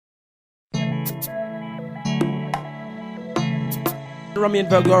Remain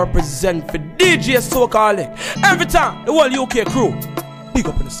Virgo represent for DJ So-Called. Every time, the whole UK crew. Big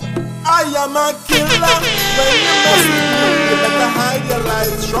up in the sun. I am a killer. When you mess with me, you better hide your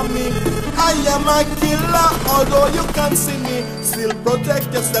lies from me. I am a killer, although you can't see me. Still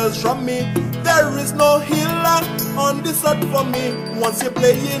protect yourselves from me. There is no healer on this earth for me. Once you're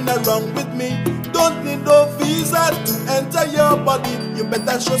playing around with me, don't need no visa to enter your body. You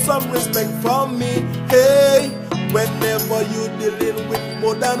better show some respect for me. Hey, whenever you dealing with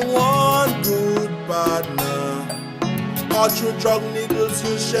more than one good partner, or through drug needles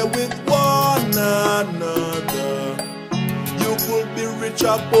you share with one another. You could be rich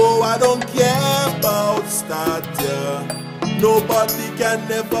or poor, I don't care about stature. Nobody can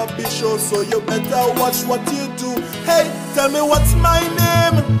never be sure, so you better watch what you do. Hey, tell me what's my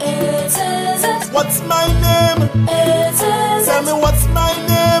name? What's my name? Tell me what's my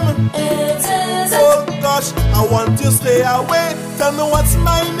name? Oh gosh, I want to stay away. Tell me what's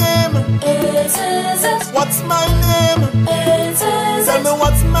my name? What's my name? Tell me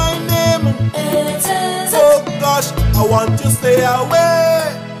what's my name? Oh gosh, I want to stay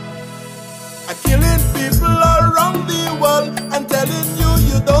away. I'm killing people around the world and telling you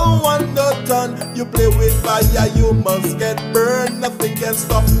you don't want no turn. You play with fire, you must get burned. Nothing can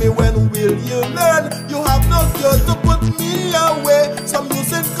stop me, when will you learn? You have no cure to put me away. Some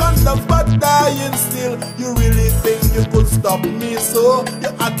using condoms but dying still. You really think you could stop me? So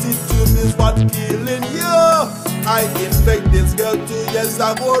your attitude is what killing you. I infect this girl 2 years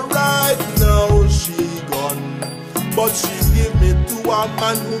ago, right now she gone. But she give me to a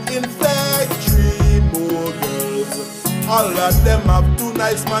man who infect 3 more girls. All of them have 2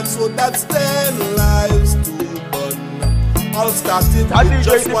 nice men, so that's 10 lives to burn. All started with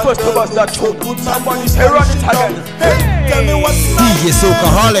just one girl who so good man who she done. Hey, tell me what's my name?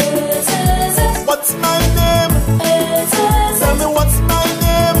 What's my name? Tell me what's my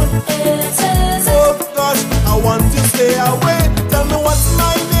name? Oh gosh, I want to stay away. Tell me what's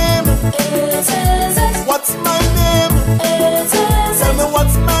my name? What's my name? Tell me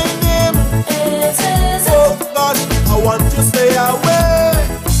what's my name? Oh gosh, I want to stay away.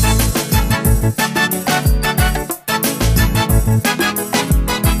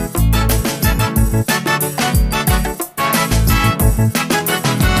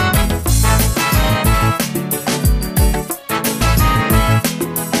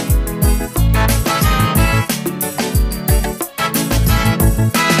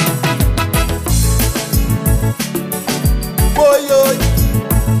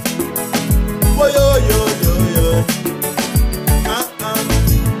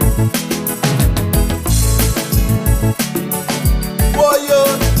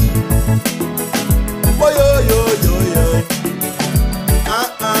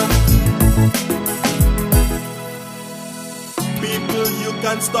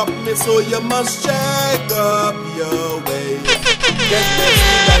 Stop me, so you must check up your ways. Get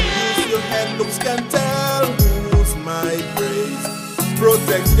tested and use your hand, looks can tell who's my praise.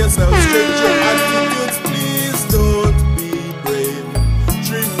 Protect yourself, change your attitudes, please don't be brave.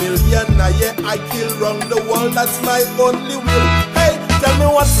 3 million a year I kill round the world, that's my only will. Hey, tell me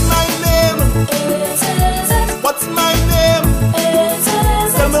what's my name? What's my name?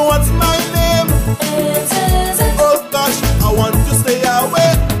 Tell me what's my name? Oh gosh, I want to stay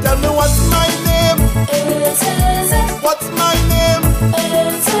away. Tell me what's my name? What's my name?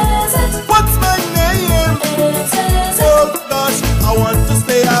 What's my name? Oh gosh, I want to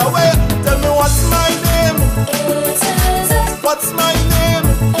stay away. Tell me what's my name? What's my name?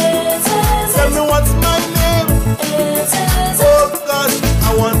 Tell me what's my name? Oh gosh, I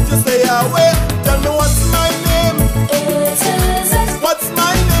want to stay away. Tell me what's my name? What's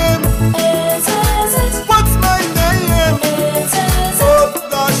my name? What's my name? Oh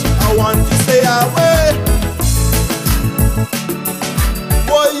gosh, I want to stay away.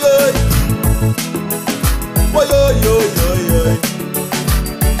 Boy, yo, boy, yo, yo, yo, yo.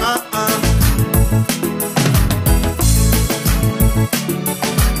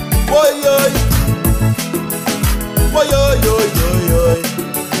 Boy, yo, boy, yo, yo, yo, yo.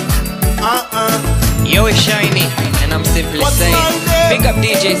 Yo, it's Shiny, and I'm simply saying, big up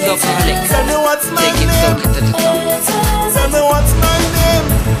DJ So-Called. Take it soca to the top. Tell me what's my name?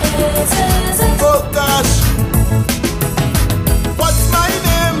 Oh gosh, what's my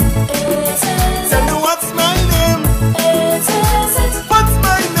name? Tell me what's my name? What's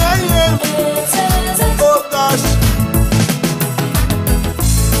my name? Oh gosh,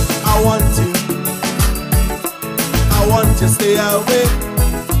 I want to stay away.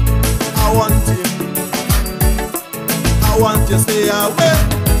 I want to stay away.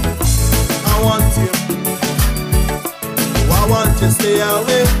 I want you. Oh, I want to stay stay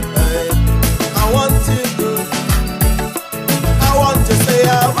away.